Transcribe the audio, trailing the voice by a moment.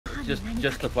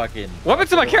Just the fucking. What happened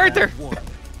to my character?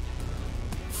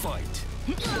 Fight.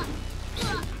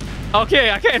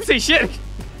 Okay, I can't see shit.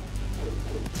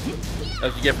 That's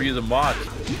what you get for using mods.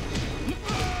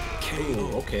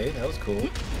 Ooh, okay, that was cool.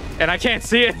 And I can't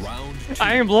see it. Round two.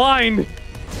 I am blind.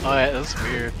 Oh, yeah, that's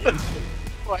weird.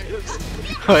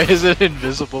 Why is it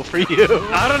invisible for you?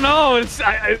 I don't know.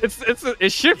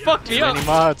 It shit fucked me up. Many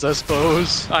mods, I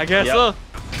suppose. I guess so.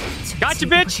 Gotcha,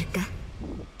 bitch.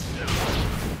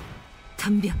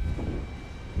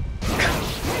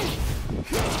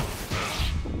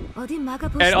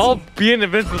 And all being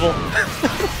invincible.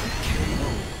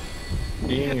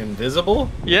 Being invisible?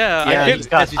 Yeah, Yeah, I he's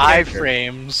can't. got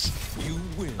iframes. You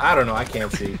win. I don't know, I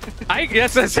can't see. I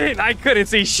guess that's it. I couldn't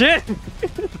see shit.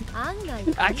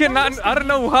 I cannot. I don't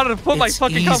know how to put my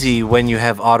fucking. Easy when you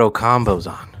have auto combos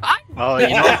on. Oh, you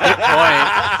know, good point.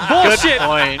 Bullshit.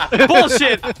 Good point.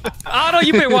 Bullshit. I know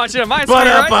you've been watching on my side,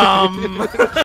 right?